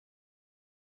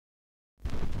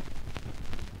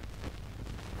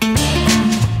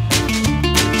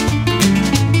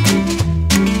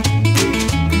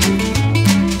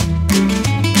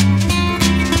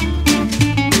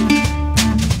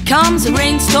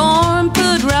storm,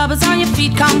 put rubbers on your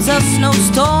feet, comes a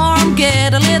snowstorm.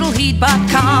 Get a little heat, but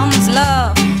comes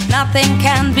love, nothing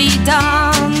can be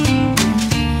done.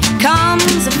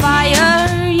 Comes a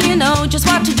fire, you know just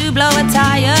what to do, blow a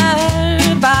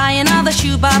tire. Buy another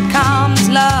shoe, but comes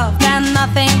love, then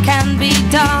nothing can be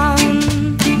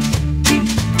done.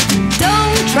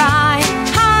 Don't try,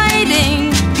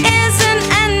 hiding isn't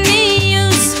any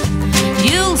use.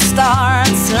 You'll start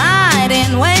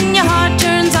sliding when your heart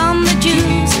turns on the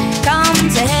juice.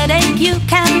 Comes a headache, you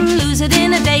can lose it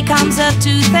in a day. Comes a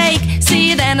toothache,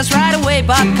 see it and it's right away.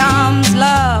 But comes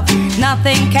love,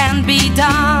 nothing can be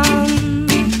done.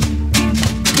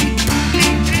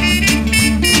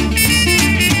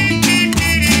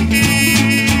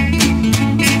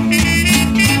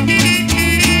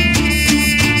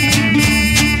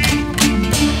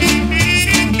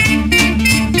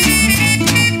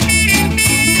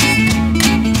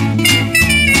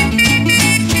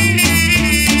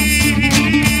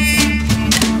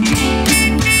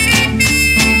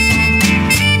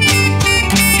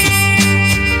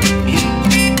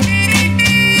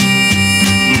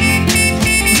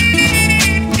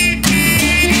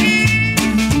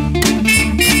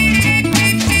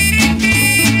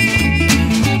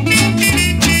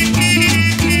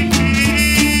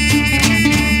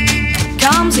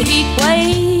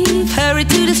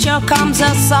 Comes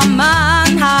a summer,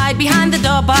 hide behind the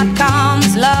door, but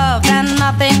comes love, and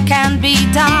nothing can be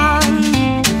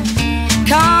done.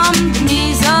 Come the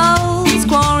measles,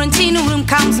 quarantine a room,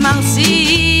 comes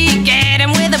mousy, get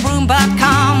him with a broom, but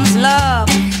comes love,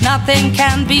 nothing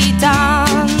can be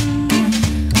done.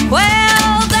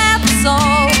 Well, that's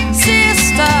all,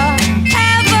 sister,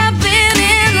 ever been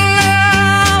in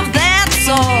love? That's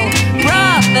all,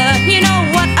 brother, you know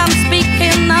what I'm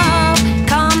speaking of.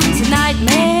 Comes a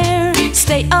nightmare,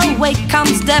 stay awake,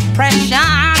 comes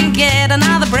depression, get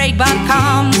another break, but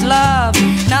comes love,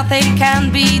 nothing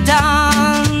can be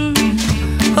done.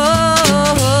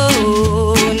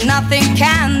 Oh, nothing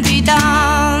can be